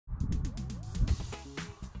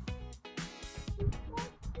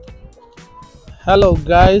Hello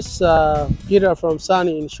guys, Peter from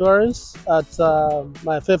Sunny Insurance at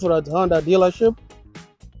my favorite Honda dealership.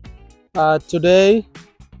 Today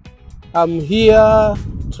I'm here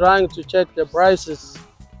trying to check the prices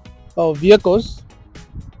of vehicles.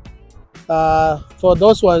 For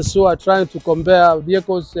those ones who are trying to compare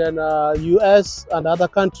vehicles in US and other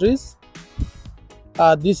countries,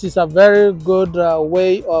 this is a very good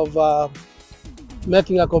way of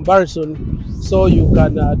making a comparison so you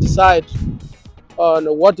can decide on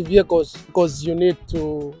what vehicles you need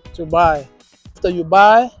to buy. After you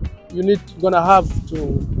buy, gonna have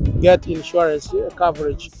to get insurance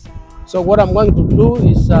coverage. So what I'm going to do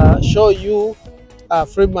is show you,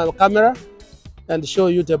 flip my camera and show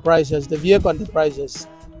you the prices, the vehicle and the prices.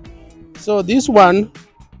 So this one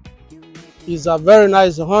is a very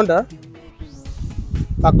nice Honda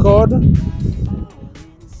Accord,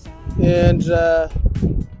 and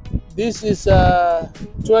this is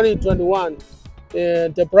 2021,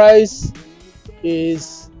 and the price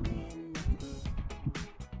is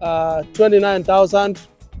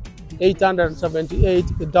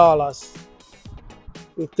 $29,878.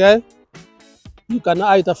 Okay, you can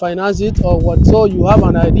either finance it or what, so you have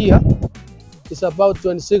an idea. It's about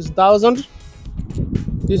 26,000.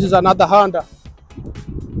 This is another Honda,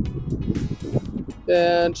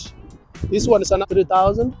 and this one is another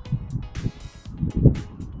 3,000.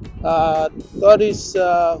 That is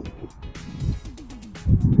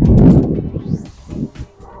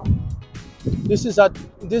this is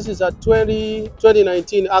a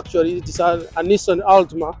 2019. Actually, it is a Nissan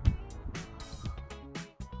Altima.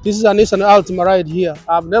 This is a Nissan Altima right here.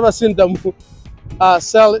 I've never seen them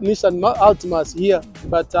sell Nissan Altimas here,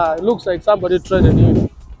 but it looks like somebody traded in.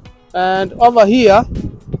 And over here,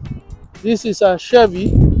 this is a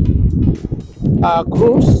Chevy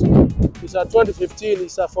Cruze. It's a 2015.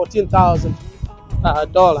 It's a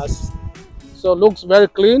 $14,000. So looks very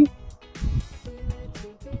clean.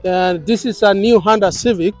 And this is a new Honda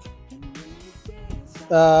Civic.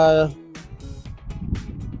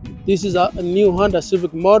 This is a new Honda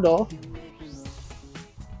Civic model.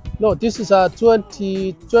 No, this is a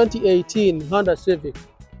 2018 Honda Civic.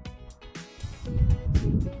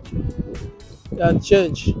 And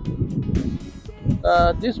change.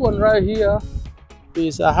 This one right here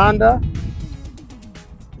is a Honda,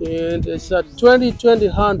 and it's a 2020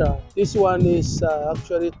 Honda. This one is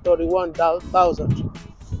actually 31,000.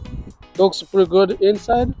 Looks pretty good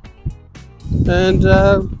inside. And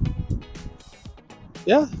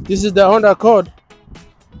yeah, this is the Honda Accord.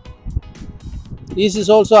 This is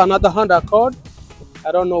also another Honda Accord.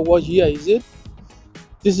 I don't know what year is it.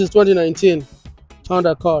 This is 2019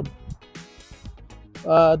 Honda Accord.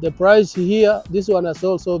 The price here, this one has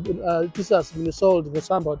also this has been sold for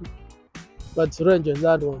somebody, but ranges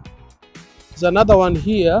that one. There's another one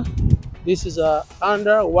here. This is a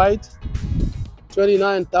Honda white,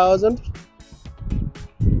 29,000.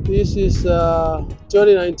 This is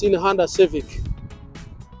 2019 Honda Civic. It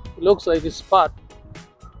looks like it's spot.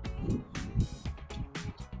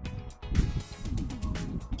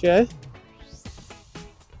 Okay.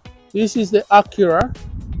 This is the Acura,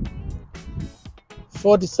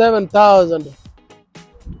 47,000.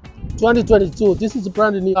 2022. This is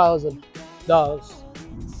brand new $1,000.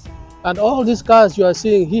 And all these cars you are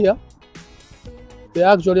seeing here, they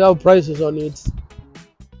actually have prices on it.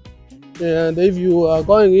 And if you are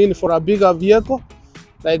going in for a bigger vehicle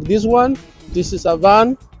like this one, this is a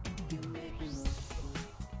van.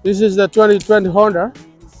 This is the 2020 Honda.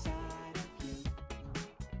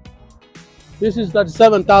 This is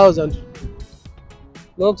 37,000.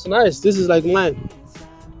 Looks nice. This is like mine.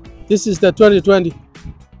 This is the 2020.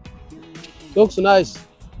 Looks nice.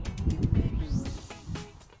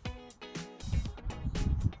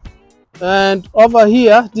 And over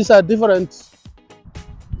here, these are different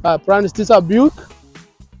brands. These are Buick,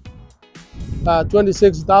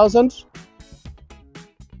 26,000.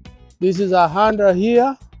 This is a Honda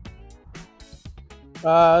here.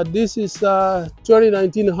 This is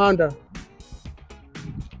 2019 Honda.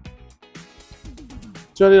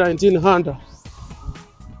 2019 Honda.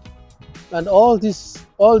 And all this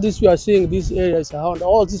you are seeing, this area is a Honda.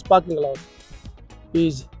 All this parking lot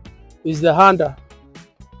is the Honda.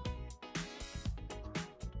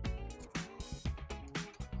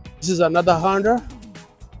 This is another Honda,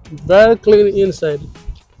 very clean inside.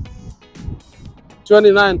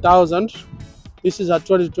 29,000. This is a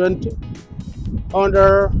 2020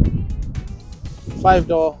 Honda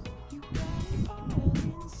 5-door.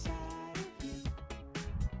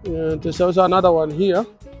 And there's also another one here.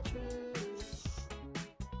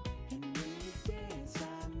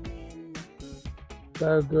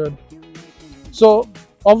 Very good. So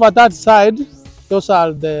over that side, Those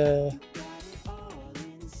are the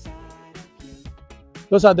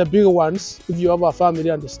bigger ones if you have a family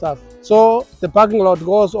and stuff. So the parking lot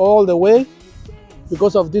goes all the way.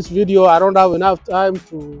 Because of this video, I don't have enough time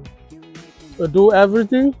to do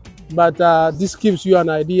everything, but this gives you an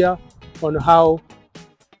idea on how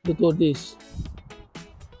to do this.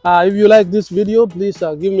 If you like this video, please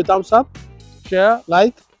give me thumbs up, share,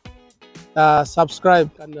 like,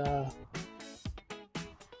 subscribe, and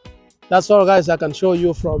that's all, guys, I can show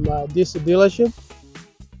you from this dealership.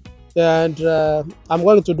 And I'm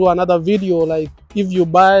going to do another video, like if you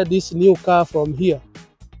buy this new car from here,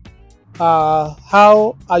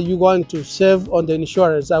 how are you going to save on the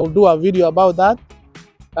insurance? I will do a video about that,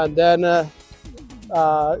 and then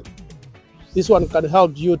this one can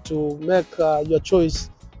help you to make your choice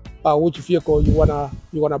which vehicle you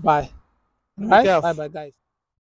wanna buy. All right, bye bye, guys.